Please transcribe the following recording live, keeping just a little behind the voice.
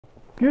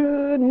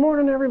Good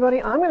morning,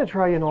 everybody. I'm going to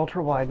try an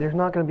ultra wide. There's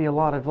not going to be a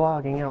lot of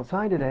vlogging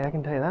outside today, I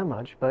can tell you that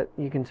much, but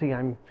you can see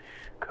I'm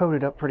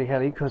coated up pretty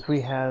heavy because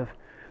we have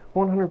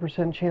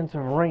 100% chance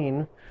of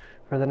rain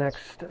for the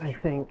next, I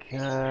think,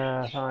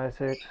 5,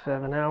 6,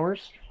 7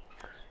 hours.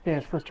 Yeah,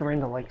 it's supposed to rain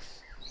till like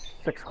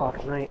 6 o'clock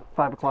at night,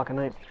 5 o'clock at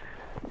night.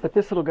 But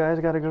this little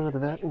guy's got to go to the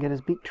vet and get his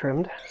beak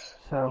trimmed,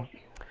 so,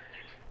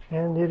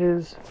 and it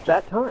is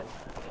that time.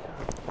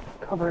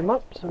 Cover him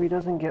up so he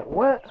doesn't get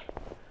wet.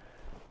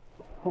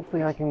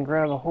 Hopefully I can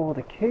grab a hold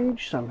of the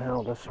cage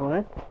somehow this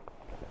way.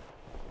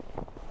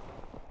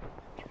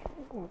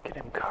 We'll get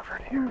him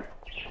covered here.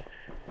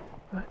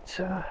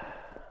 But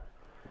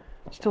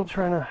still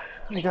trying to,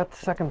 I got the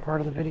second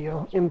part of the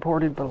video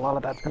imported, but a lot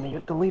of that's going to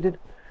get deleted.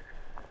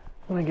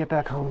 When I get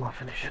back home, I'll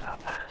finish it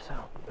up. So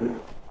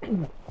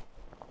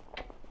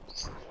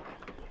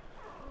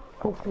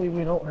hopefully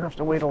we don't have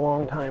to wait a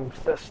long time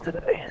for this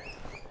today.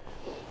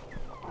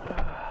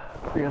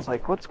 Priya's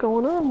like, what's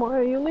going on? Why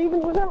are you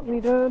leaving without me,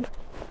 Dad?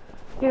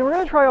 Yeah, we're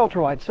going to try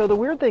ultra wide. So the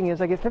weird thing is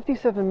I get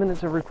 57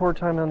 minutes of record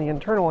time on the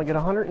internal. I get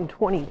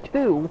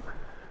 122.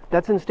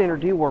 That's in standard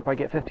D-warp. I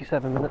get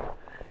 57 minutes.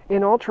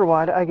 In ultra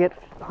wide, I get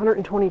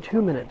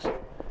 122 minutes.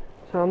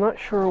 So I'm not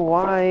sure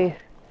why,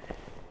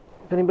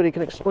 if anybody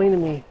can explain to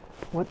me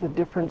what the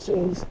difference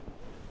is.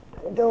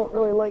 I don't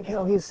really like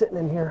how he's sitting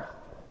in here.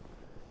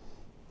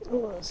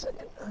 Hold on a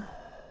second.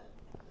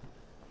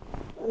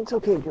 It's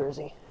okay,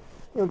 Jersey.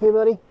 You okay,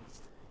 buddy?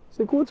 He's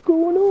like, what's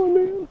going on,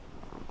 man?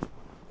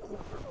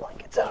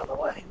 Blankets out of the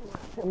way.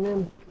 And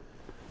then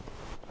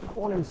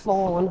one him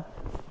falling.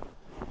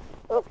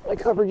 Oh, I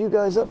covered you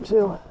guys up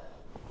too.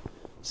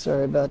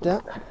 Sorry about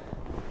that.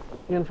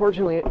 And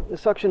unfortunately, the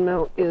suction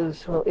mount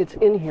is, well, it's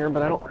in here,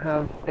 but I don't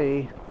have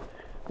a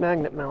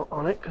magnet mount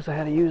on it because I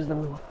had to use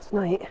them last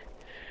night.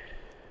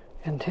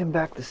 And Tim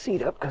backed the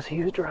seat up because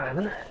he was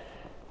driving.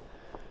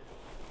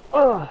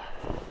 Oh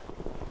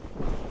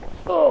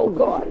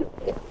God.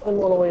 I'm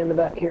all the way in the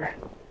back here.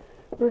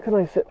 Where can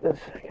I sit this?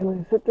 Can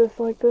I sit this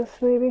like this,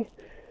 maybe?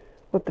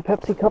 With the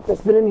Pepsi cup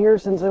that's been in here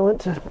since I went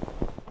to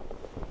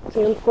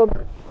Sam's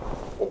Club.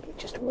 Maybe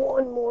just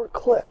one more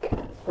click.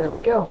 There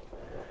we go.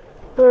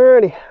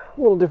 Alrighty.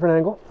 A little different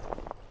angle.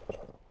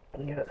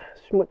 You got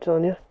smuts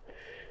on you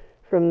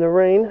from the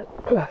rain.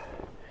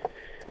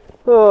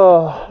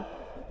 Oh.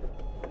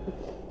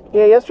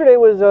 Yeah, yesterday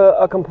was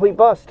a complete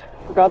bust.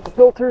 Forgot the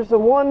filters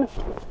of one.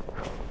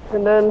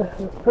 And then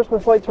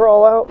Christmas lights are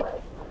all out.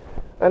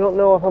 I don't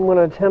know if I'm going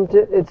to attempt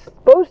it. It's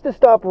supposed to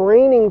stop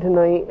raining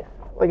tonight,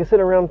 like I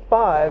said, around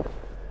 5.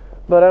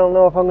 But I don't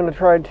know if I'm going to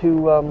try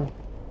to,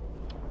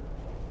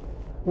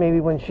 maybe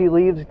when she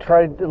leaves,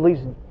 try to at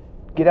least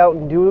get out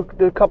and do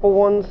the couple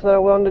ones that I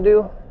wanted to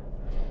do.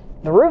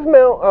 The roof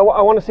mount,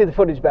 I want to see the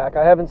footage back.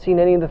 I haven't seen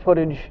any of the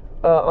footage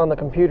on the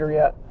computer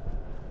yet.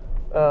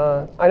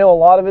 I know a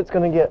lot of it's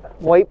going to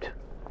get wiped.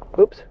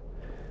 Oops.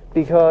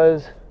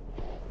 Because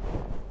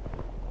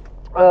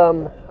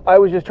I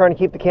was just trying to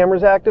keep the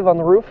cameras active on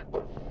the roof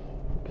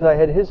because I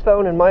had his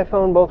phone and my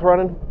phone both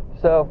running,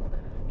 so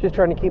just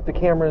trying to keep the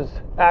cameras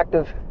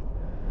active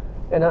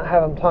and not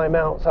have them time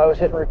out. So I was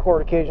hitting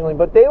record occasionally,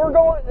 but they were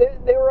going,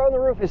 they were on the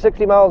roof at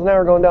 60 miles an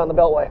hour going down the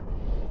beltway,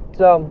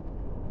 so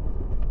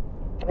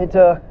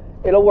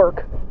it'll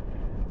work.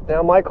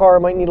 Now my car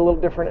might need a little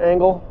different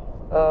angle,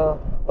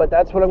 but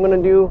that's what I'm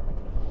going to do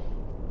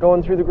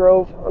going through the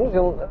Grove.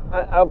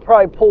 I'll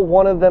probably pull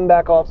one of them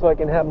back off so I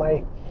can have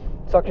my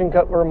suction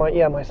cup, or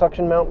my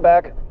suction mount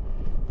back.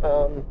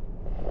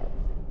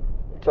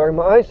 Sorry,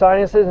 my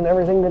sinuses and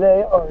everything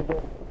today are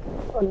just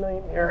a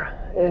nightmare.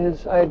 I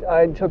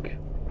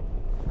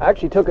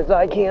actually took a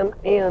Zycam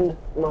and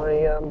my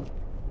where'd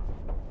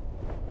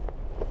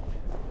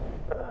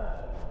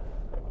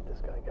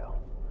this guy go?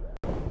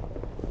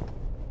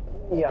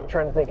 Yeah, I'm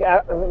trying to think.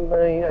 I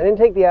didn't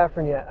take the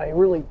Afrin yet. I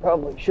really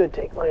probably should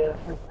take my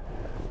Afrin,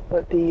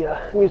 but the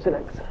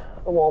Mucinex,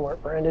 a Walmart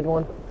branded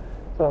one.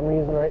 So I'm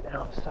using right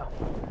now. So,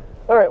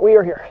 all right, we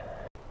are here.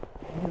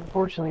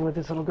 Unfortunately, with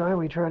this little guy,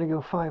 we try to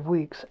go 5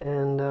 weeks,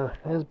 and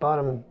his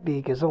bottom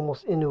beak is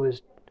almost into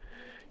his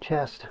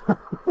chest.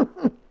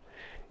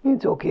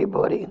 It's okay,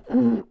 buddy.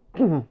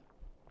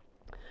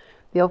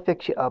 They'll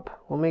fix you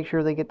up. We'll make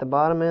sure they get the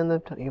bottom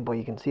end. Boy,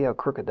 you can see how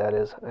crooked that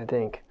is. I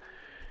think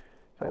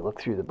if I look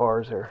through the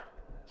bars, they're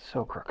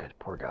so crooked.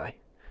 Poor guy.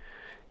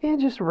 It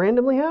just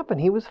randomly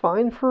happened. He was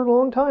fine for a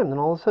long time. Then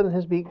all of a sudden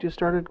his beak just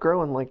started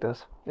growing like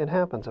this. It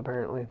happens,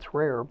 apparently. It's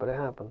rare, but it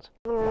happens.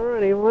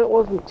 Alrighty, well, it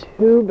wasn't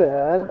too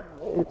bad.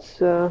 It's,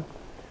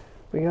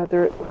 we got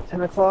there at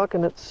 10 o'clock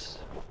and it's,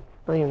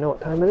 I don't even know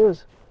what time it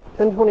is.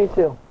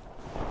 10:22.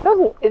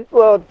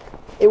 Well,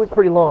 it was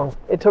pretty long.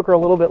 It took her a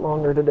little bit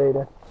longer today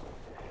to,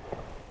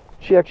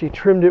 she actually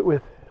trimmed it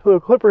with little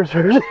clippers.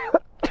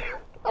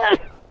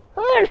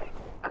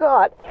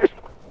 God.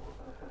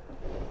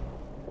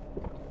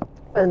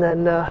 And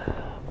then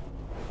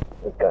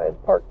this guy is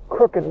parked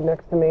crooked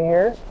next to me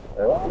here.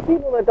 There are a lot of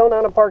people that don't know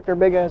how to park their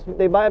big ass.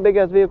 They buy a big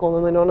ass vehicle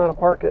and then they don't know how to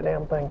park the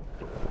damn thing.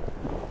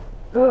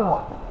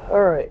 Oh,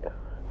 all right.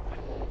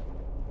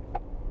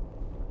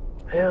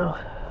 Now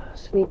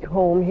sneak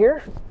home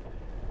here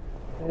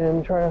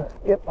and try to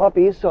get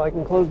Puppy so I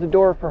can close the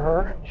door for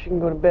her. She can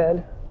go to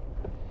bed.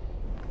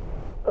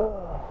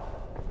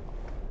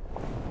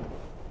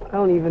 I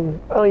don't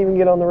even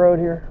get on the road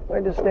here. I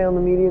just stay on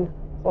the median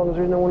as long as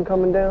there's no one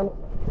coming down,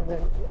 and then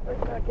get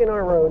right back in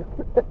our road.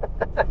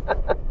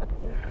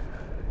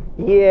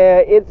 Yeah,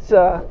 it's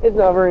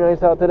not very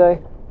nice out today.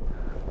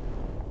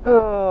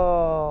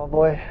 Oh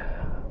boy,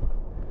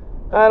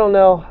 I don't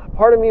know.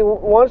 Part of me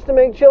wants to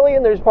make chili,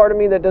 and there's part of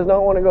me that does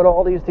not want to go to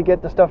Aldi's to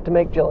get the stuff to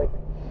make chili.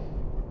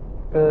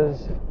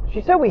 Because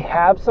she said we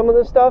have some of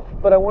this stuff,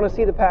 but I want to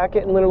see the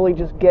packet and literally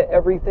just get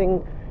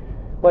everything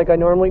like I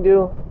normally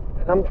do.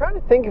 And I'm trying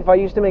to think if I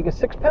used to make a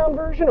 6-pound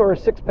version or a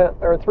 6-pound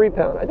or a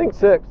 3-pound. I think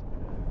 6.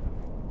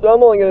 So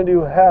I'm only going to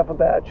do half a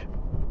batch.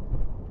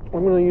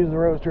 I'm going to use the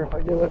roaster if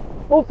I do it.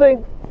 We'll see.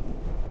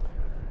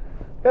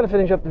 Got to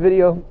finish up the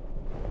video.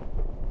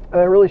 I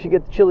really should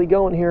get the chili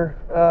going here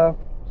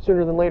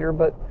sooner than later,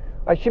 but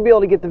I should be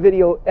able to get the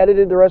video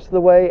edited the rest of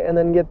the way and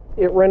then get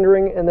it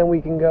rendering, and then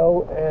we can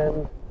go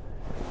and,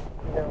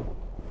 you know,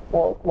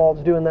 while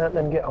it's doing that,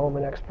 then get home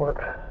and export.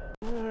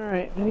 All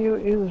right, video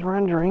is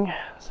rendering,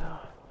 so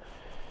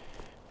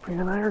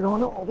Priya and I are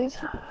going to Aldi's.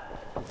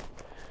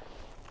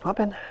 Hop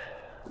in.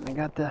 I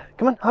got the,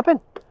 come on, hop in.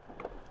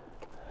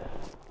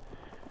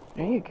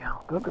 There you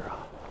go, good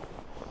girl.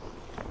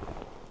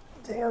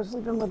 Today I was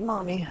sleeping with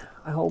Mommy,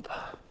 I hope.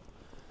 I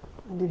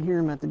did hear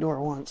him at the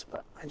door once,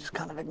 but I just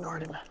kind of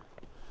ignored him.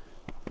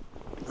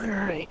 All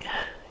right,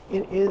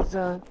 it is,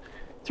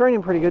 it's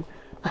raining pretty good.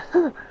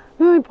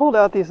 I pulled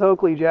out this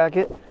Oakley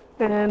jacket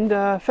and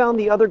found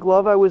the other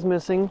glove I was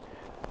missing,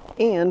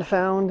 and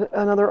found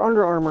another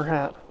Under Armour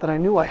hat that I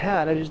knew I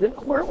had. I just didn't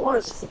know where it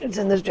was. It's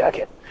in this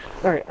jacket.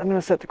 All right, I'm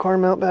gonna set the car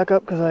mount back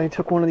up because I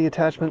took one of the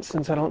attachments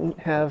since I don't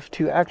have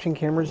 2 action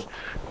cameras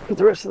for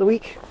the rest of the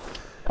week.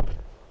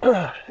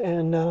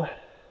 And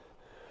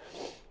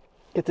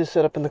get this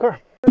set up in the car.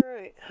 All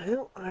right,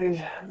 well,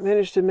 I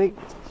managed to make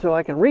so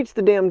I can reach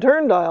the damn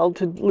turn dial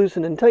to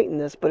loosen and tighten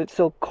this, but it's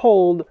so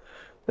cold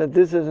that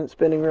this isn't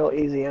spinning real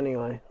easy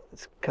anyway.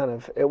 It's kind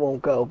of, it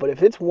won't go. But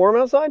if it's warm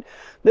outside,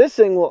 this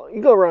thing will,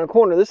 you go around a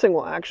corner, this thing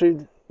will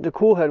actually, the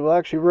cool head will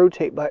actually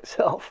rotate by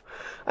itself.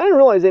 I didn't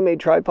realize they made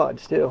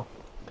tripods too.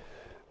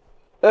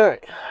 All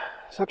right,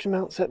 suction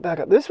mount set back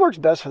up. This works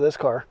best for this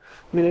car.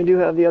 I mean, I do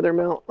have the other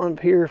mount on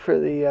here for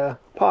the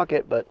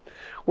Pocket, but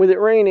with it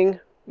raining,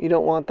 you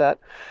don't want that.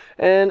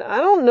 And I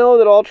don't know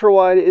that ultra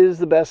wide is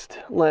the best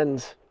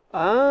lens.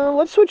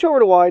 Let's switch over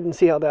to wide and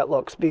see how that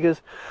looks,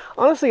 because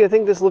honestly, I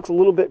think this looks a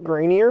little bit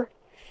grainier.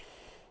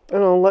 I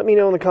don't know, let me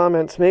know in the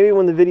comments. Maybe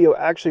when the video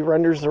actually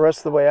renders the rest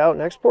of the way out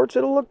and exports,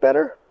 it'll look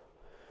better.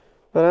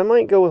 But I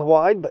might go with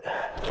wide, but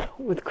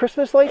with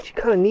Christmas lights, you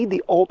kind of need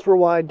the ultra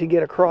wide to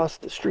get across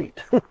the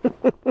street.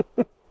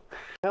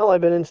 Well,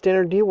 I've been in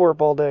standard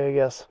D-warp all day, I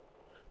guess.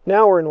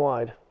 Now we're in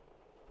wide.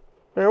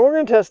 All right, we're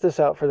going to test this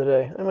out for the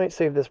day. I might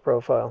save this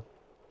profile.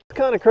 It's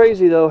kind of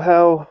crazy, though,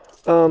 how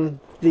can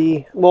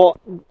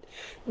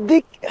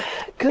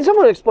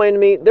someone explain to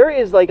me, there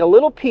is like a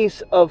little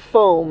piece of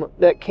foam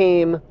that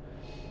came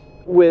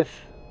with,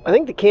 I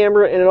think, the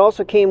camera, and it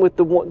also came with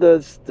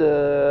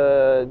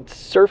the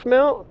surf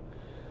mount,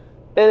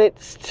 and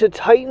it's to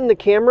tighten the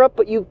camera up,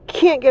 but you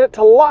can't get it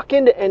to lock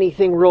into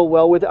anything real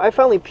well with it. I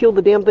finally peeled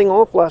the damn thing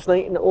off last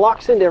night, and it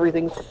locks into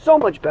everything so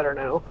much better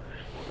now.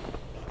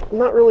 I'm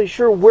not really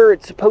sure where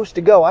it's supposed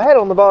to go. I had it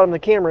on the bottom of the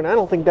camera, and I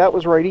don't think that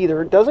was right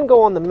either. It doesn't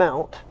go on the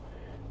mount.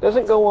 It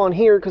doesn't go on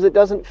here because it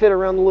doesn't fit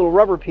around the little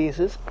rubber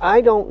pieces.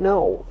 I don't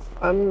know.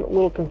 I'm a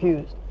little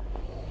confused.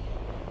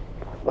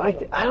 I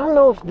don't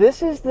know if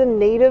this is the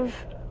native.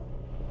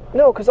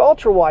 No, because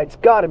ultra wide's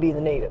got to be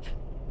the native.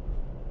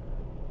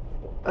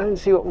 I didn't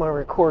see what my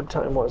record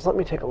time was. Let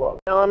me take a look.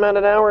 Now I'm at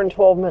 1 hour and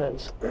 12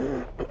 minutes.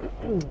 I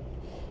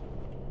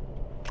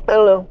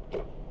don't know.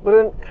 But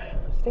in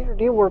standard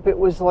D-warp, it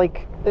was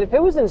like, if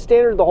it was in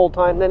standard the whole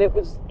time, then it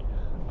was,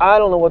 I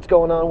don't know what's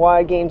going on, why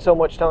I gained so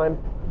much time.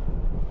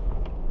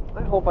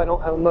 I hope I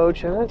don't have a mode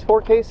channel. It's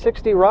 4K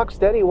 60 rock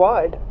steady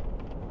wide.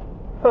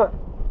 Huh.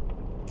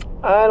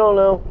 I don't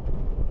know.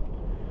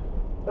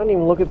 I didn't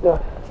even look at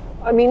the,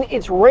 I mean,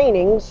 it's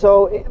raining,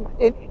 so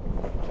it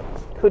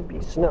could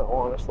be snow,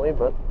 honestly,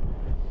 but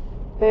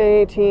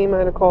hey, team, I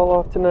had a call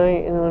off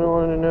tonight, and I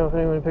wanted to know if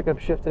anyone would pick up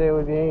shift today.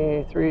 Would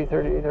be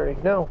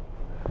 3:30. No,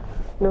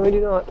 I do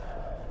not.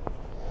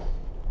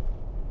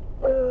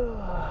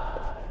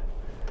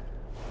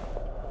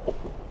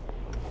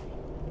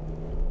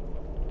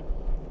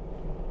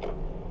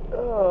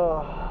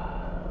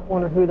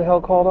 Wonder who the hell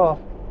called off.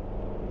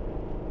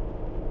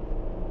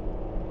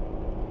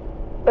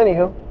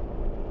 Anywho,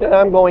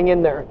 I'm going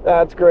in there.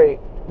 That's great.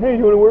 Hey,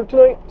 you want to work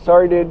tonight?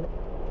 Sorry, dude.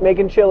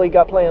 Making chili.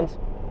 Got plans.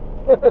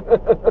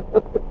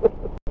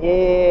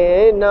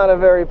 Yeah, not a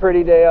very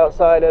pretty day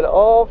outside at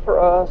all for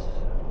us.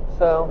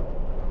 So,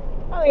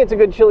 I think it's a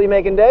good chili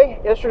making day.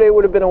 Yesterday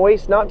would have been a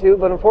waste not to,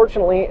 but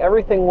unfortunately,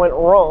 everything went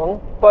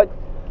wrong. But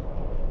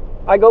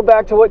I go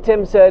back to what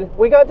Tim said.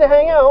 We got to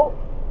hang out,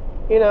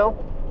 you know.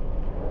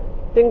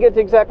 Didn't get to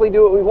exactly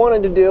do what we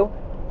wanted to do.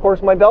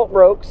 course, my belt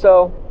broke,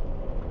 so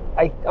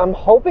I'm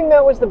hoping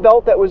that was the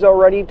belt that was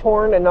already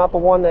torn and not the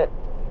one that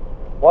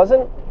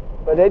wasn't,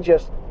 but it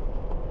just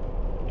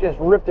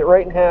ripped it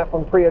right in half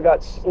when Priya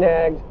got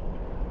snagged,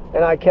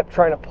 and I kept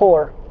trying to pull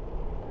her.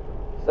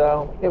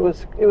 So it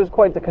was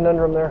quite the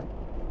conundrum there.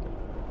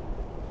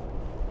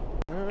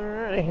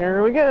 Alright,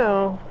 here we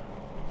go.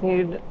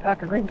 Need a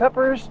pack of green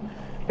peppers,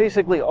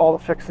 basically all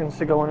the fixings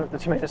to go in with the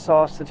tomato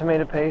sauce, the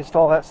tomato paste,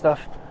 all that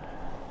stuff.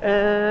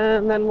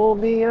 And then we'll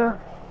be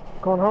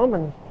going home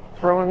and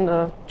throwing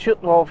the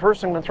well,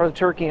 first I'm going to throw the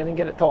turkey in and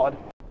get it thawed.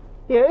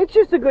 Yeah, it's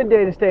just a good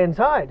day to stay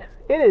inside.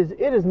 It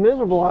is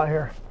miserable out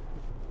here.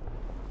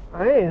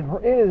 It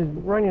is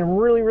raining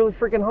really, really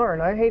freaking hard.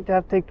 I hate to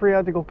have to take Priya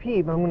out to go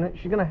pee, but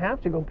she's gonna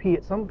have to go pee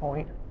at some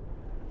point.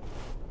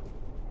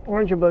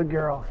 Aren't you, bud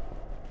girl?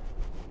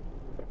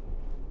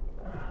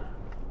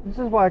 This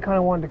is why I kind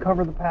of wanted to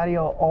cover the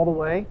patio all the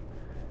way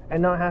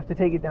and not have to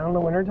take it down in the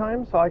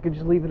wintertime, so I could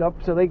just leave it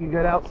up so they could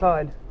get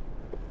outside.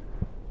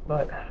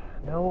 But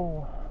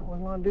no, I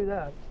wouldn't want to do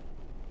that.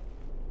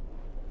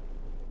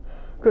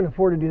 Couldn't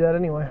afford to do that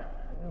anyway.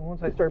 And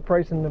once I started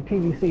pricing the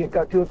PVC, it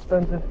got too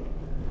expensive.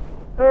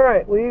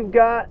 Alright, we've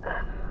got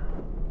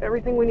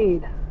everything we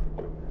need.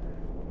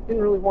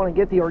 Didn't really want to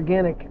get the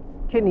organic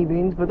kidney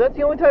beans, but that's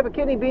the only type of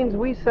kidney beans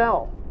we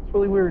sell. It's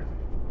really weird.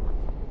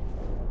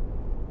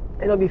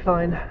 It'll be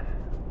fine.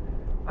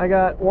 I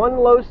got 1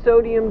 low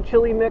sodium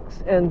chili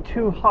mix and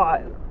 2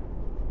 hot.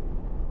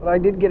 But I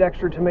did get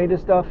extra tomato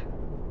stuff.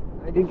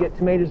 I did get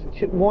tomatoes,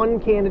 1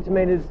 can of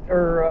tomatoes,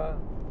 or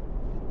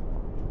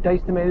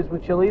diced tomatoes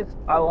with chilies.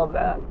 I love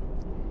that.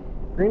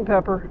 Green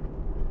pepper.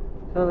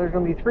 So there's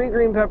going to be 3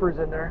 green peppers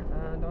in there.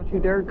 Don't you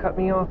dare cut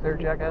me off there,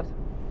 jackass.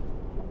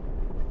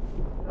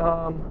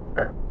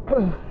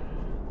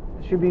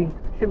 It should be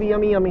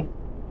yummy, yummy.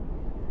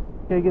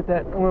 Okay, get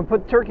that. I'm going to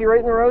put the turkey right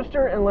in the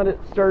roaster and let it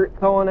start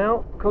thawing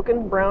out,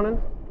 cooking,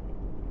 browning.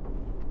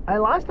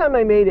 Last time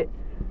I made it,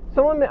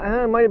 someone, I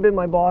think it might have been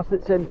my boss,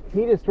 that said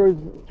he just throws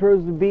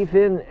the beef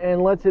in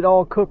and lets it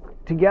all cook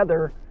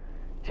together.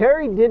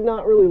 Terry did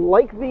not really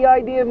like the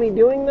idea of me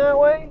doing that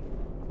way.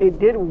 It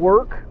did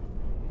work.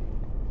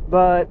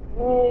 But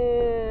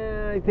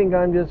I think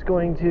I'm just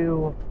going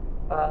to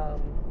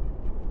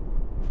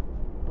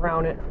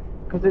brown it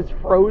because it's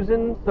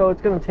frozen, so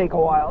it's going to take a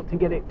while to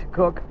get it to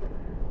cook.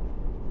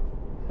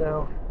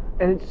 So,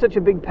 and it's such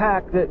a big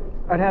pack that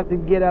I'd have to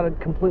get out a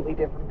completely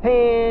different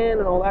pan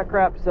and all that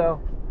crap.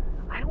 So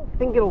I don't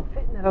think it'll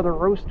fit in that other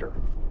roaster.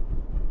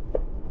 I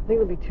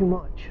think it'll be too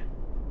much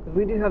because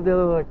we do have the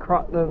other I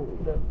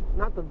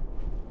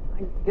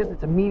guess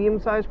it's a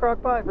medium-sized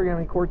crock pot. I forget how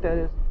many quart that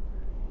is.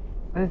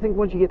 I think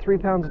once you get 3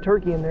 pounds of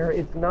turkey in there,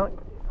 it's not.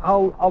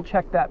 I'll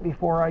check that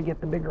before I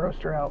get the big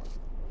roaster out,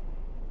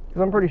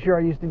 because I'm pretty sure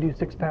I used to do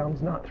 6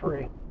 pounds, not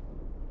 3.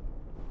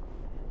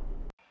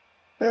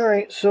 All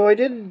right, so I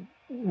did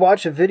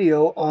watch a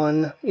video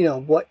on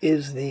what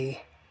is the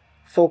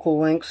focal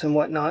lengths and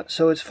whatnot.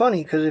 So it's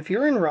funny because if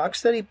you're in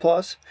Rocksteady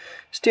Plus,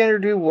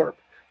 standard view warp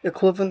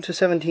equivalent to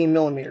 17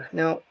 millimeter.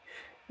 Now,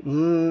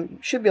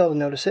 should be able to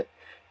notice it.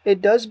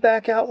 It does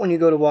back out when you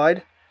go to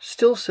wide.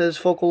 Still says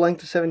focal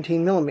length of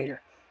 17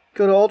 millimeter.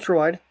 Go to ultra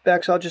wide,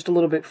 backs out just a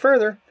little bit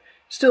further,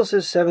 still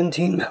says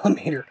 17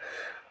 millimeter.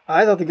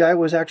 I thought the guy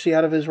was actually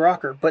out of his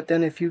rocker, but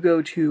then if you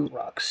go to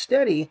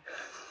Rocksteady,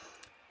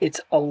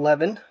 it's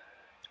 11,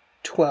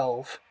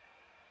 12,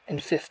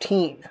 and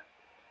 15.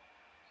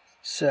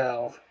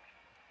 So,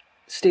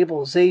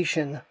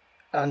 stabilization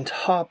on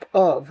top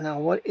of, now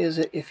what is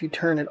it if you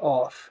turn it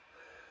off?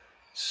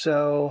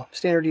 So,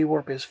 standard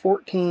E-warp is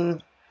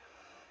 14,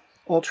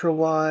 ultra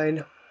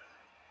wide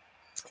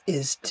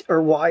is,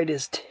 or wide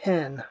is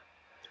 10,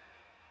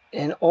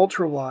 and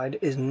ultra wide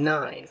is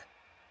 9.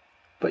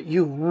 But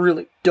you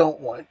really don't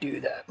want to do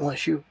that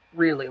unless you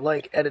really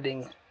like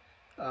editing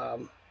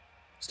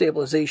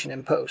stabilization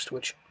in post,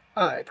 which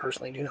I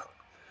personally do not.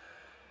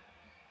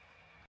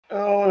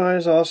 Oh, and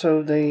there's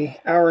also the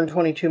hour and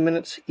 22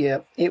 minutes. Yeah,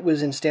 it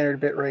was in standard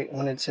bitrate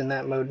when it's in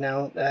that mode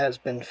now. That has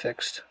been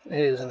fixed. It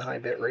is in high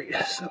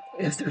bitrate. So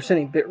if there's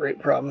any bitrate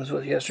problems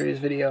with yesterday's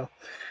video,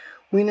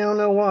 we now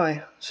know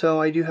why.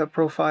 So I do have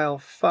profile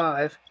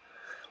 5,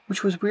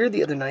 which was weird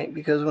the other night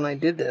because when I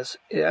did this,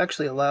 it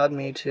actually allowed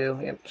me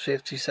to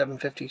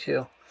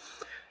 5752.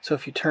 So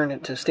if you turn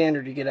it to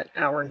standard, you get an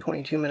hour and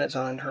 22 minutes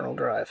on internal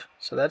drive.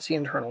 So that's the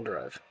internal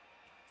drive.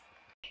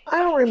 I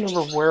don't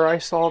remember where I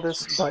saw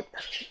this, but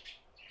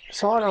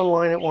saw it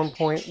online at one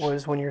point,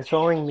 was when you're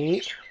thawing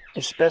meat,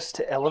 it's best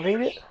to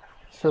elevate it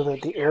so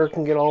that the air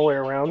can get all the way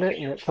around it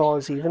and it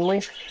thaws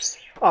evenly.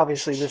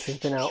 Obviously this has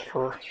been out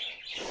for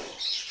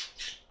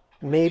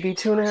maybe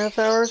 2.5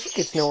 hours.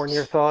 It's nowhere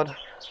near thawed.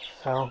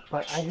 So,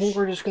 but I think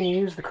we're just going to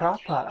use the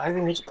crock pot. I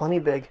think it's plenty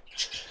big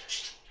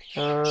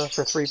for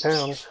 3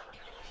 pounds.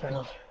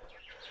 So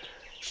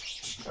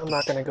I'm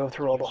not going to go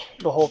through all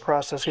the whole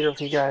process here with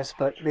you guys,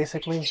 but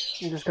basically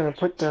I'm just going to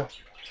put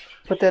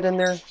that in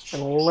there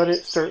and let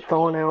it start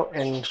thawing out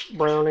and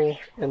browning,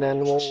 and then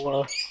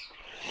we'll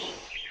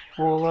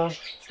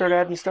start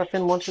adding stuff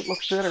in once it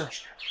looks better.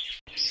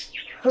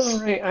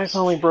 Alright, I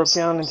finally broke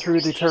down and threw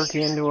the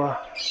turkey into a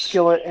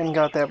skillet and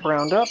got that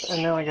browned up,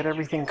 and now I got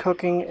everything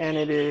cooking, and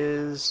it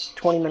is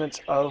 20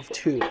 minutes of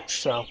 2.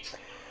 So,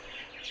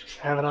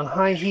 have it on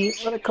high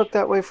heat, let it cook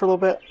that way for a little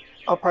bit.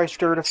 I'll probably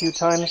stir it a few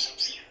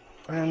times.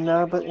 And,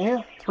 but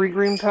yeah, 3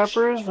 green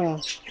peppers,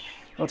 and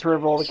I'll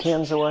throw all the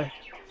cans away.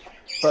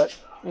 But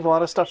there's a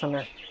lot of stuff in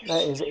there.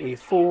 That is a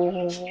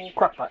full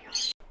crock pot.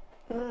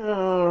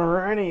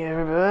 Alrighty,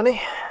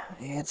 everybody.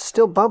 It's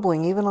still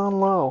bubbling, even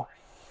on low.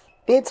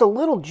 It's a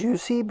little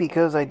juicy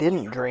because I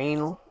didn't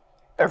drain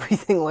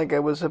everything like I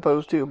was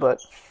supposed to, but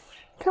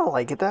I kind of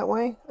like it that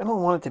way. I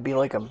don't want it to be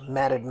like a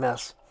matted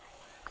mess.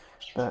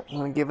 But I'm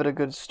going to give it a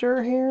good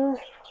stir here,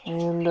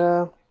 and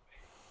I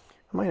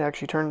might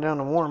actually turn it down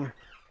to warm.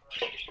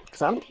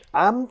 Because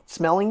I'm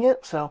smelling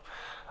it, so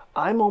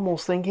I'm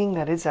almost thinking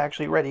that it's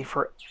actually ready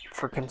for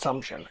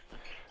consumption.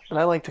 But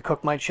I like to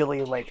cook my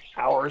chili like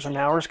hours and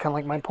hours, kind of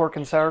like my pork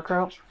and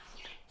sauerkraut.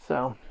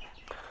 So...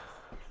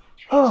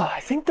 oh, I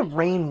think the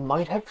rain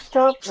might have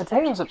stopped.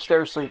 Mateo's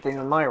upstairs sleeping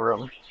in my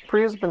room.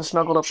 Priya's been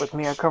snuggled up with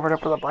me. I covered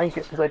up with a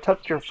blanket because I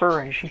touched her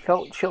fur and she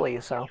felt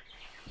chilly, so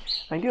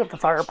I do have the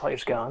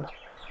fireplace going.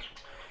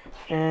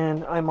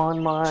 And I'm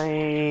on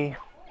my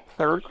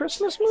 3rd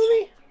Christmas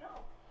movie?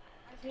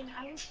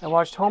 I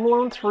watched Home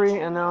Alone 3,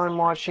 and now I'm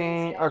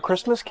watching A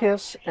Christmas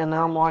Kiss, and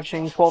now I'm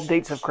watching 12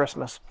 Dates of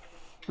Christmas,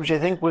 which I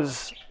think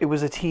was a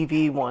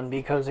TV one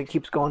because it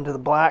keeps going to the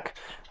black.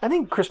 I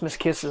think Christmas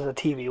Kiss is a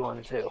TV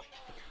one too.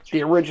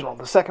 The original.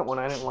 The second one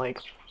I didn't like.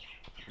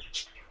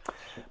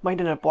 Might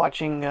end up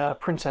watching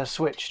Princess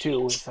Switch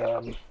too with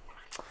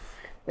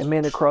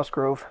Amanda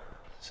Crossgrove.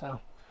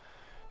 So,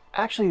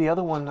 actually, the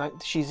other one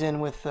she's in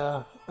with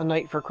A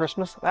Night for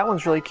Christmas. That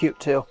one's really cute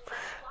too.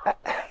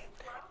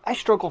 I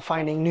struggle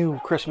finding new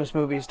Christmas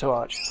movies to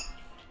watch.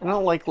 I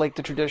don't like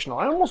the traditional.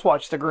 I almost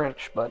watched The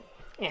Grinch, but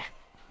yeah.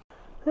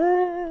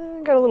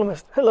 Got a little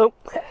mist. Hello.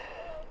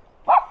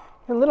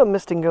 A little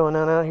misting going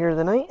on out here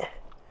tonight.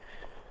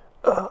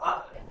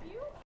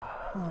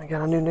 I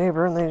got a new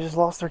neighbor and they just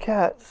lost their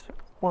cat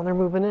while they're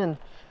moving in.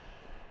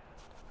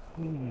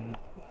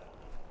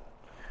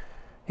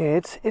 Yeah,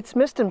 it's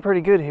misting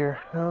pretty good here.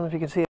 I don't know if you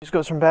can see. It just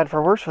goes from bad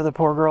for worse for the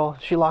poor girl.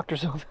 She locked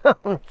herself out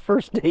on her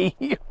first day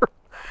here.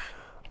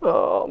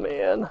 Oh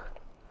man.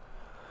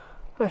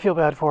 I feel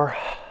bad for her.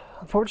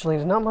 Unfortunately,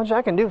 there's not much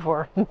I can do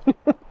for her.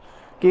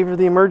 Gave her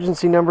the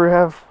emergency number.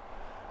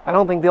 I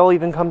don't think they'll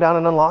even come down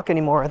and unlock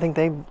anymore. I think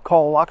they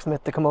call a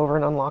locksmith to come over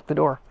and unlock the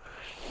door.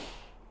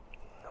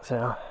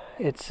 So...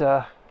 it's,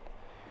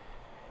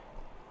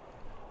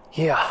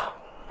 yeah,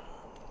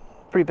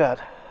 pretty bad.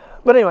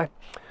 But anyway,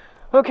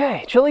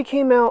 okay, chili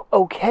came out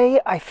okay.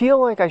 I feel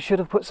like I should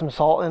have put some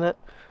salt in it.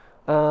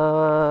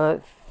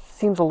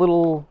 Seems a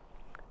little,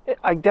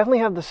 I definitely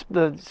have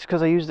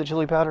because I used the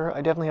chili powder, I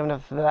definitely have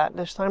enough of that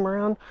this time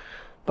around.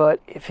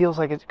 But it feels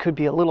like it could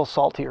be a little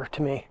saltier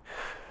to me.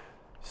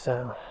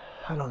 So,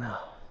 I don't know.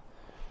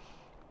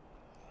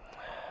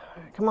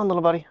 Come on,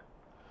 little buddy.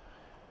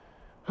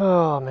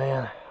 Oh,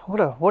 man.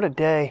 What a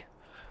day.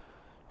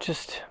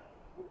 Just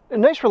a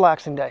nice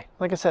relaxing day.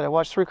 Like I said, I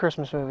watched 3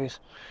 Christmas movies.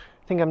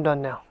 I think I'm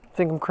done now. I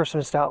think I'm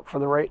Christmased out for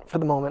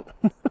the moment.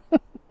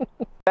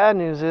 Bad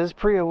news is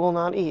Priya will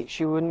not eat.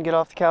 She wouldn't get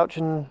off the couch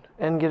and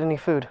get any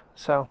food.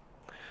 So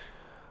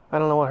I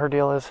don't know what her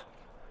deal is.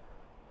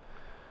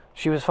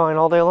 She was fine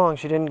all day long.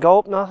 She didn't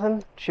gulp,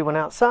 nothing. She went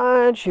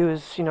outside. She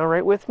was,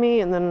 right with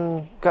me, and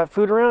then got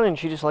food around, and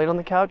she just laid on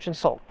the couch and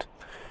sulked.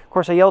 Of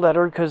course, I yelled at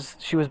her because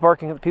she was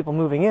barking at the people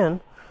moving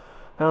in.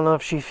 I don't know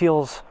if she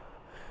feels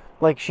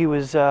like she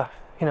was, Want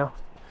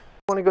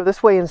to go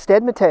this way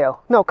instead, Mateo?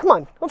 No, come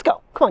on. Let's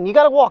go. Come on. You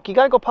got to walk. You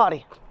got to go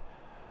potty.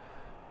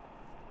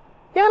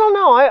 Yeah, I don't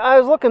know. I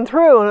was looking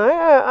through, and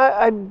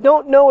I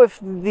don't know if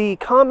the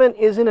comment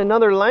is in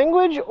another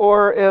language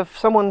or if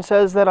someone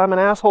says that I'm an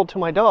asshole to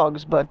my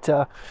dogs, but,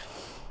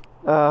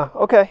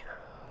 okay.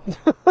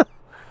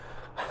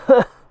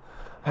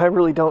 I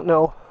really don't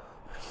know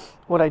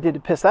what I did to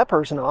piss that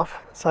person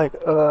off. It's like,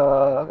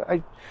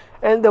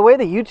 and the way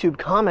the YouTube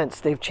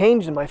comments, they've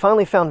changed them. I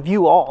finally found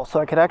view all,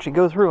 so I could actually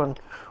go through and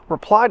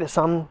reply to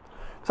some.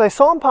 Because I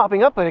saw them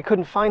popping up, but I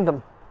couldn't find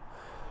them.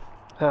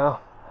 So,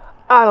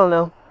 I don't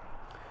know.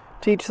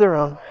 To each their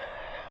own.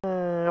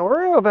 We're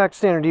going to go back to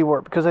standard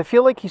D-warp, because I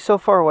feel like he's so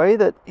far away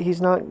that he's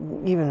not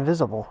even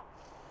visible.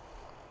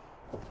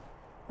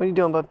 What are you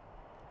doing, bud?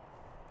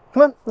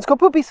 Come on, let's go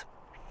poopies.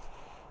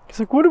 He's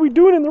like, what are we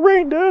doing in the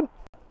rain, Dad?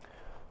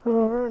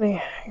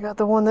 Alrighty, you got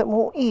the one that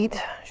won't eat.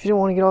 She didn't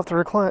want to get off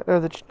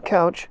the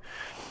couch.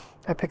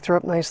 I picked her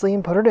up nicely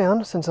and put her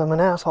down since I'm an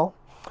asshole.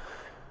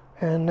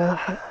 And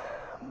I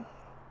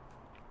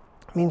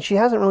mean, she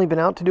hasn't really been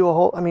out to do a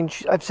whole. I mean,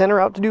 I've sent her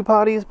out to do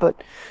potties,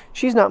 but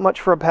she's not much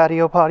for a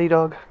patio potty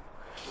dog.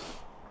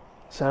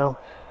 So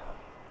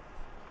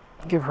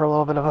give her a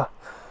little bit of a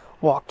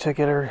walk to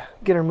get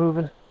her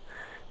moving.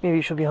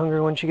 Maybe she'll be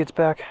hungry when she gets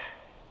back.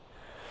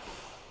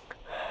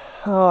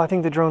 Oh, I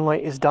think the drone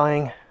light is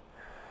dying.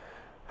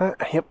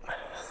 Yep.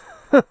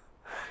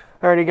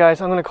 Alrighty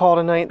guys, I'm going to call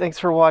it a night. Thanks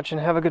for watching.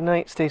 Have a good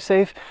night. Stay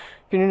safe.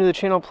 If you're new to the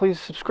channel, please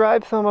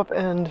subscribe, thumb up,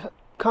 and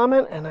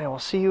comment, and I will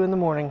see you in the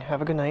morning.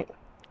 Have a good night.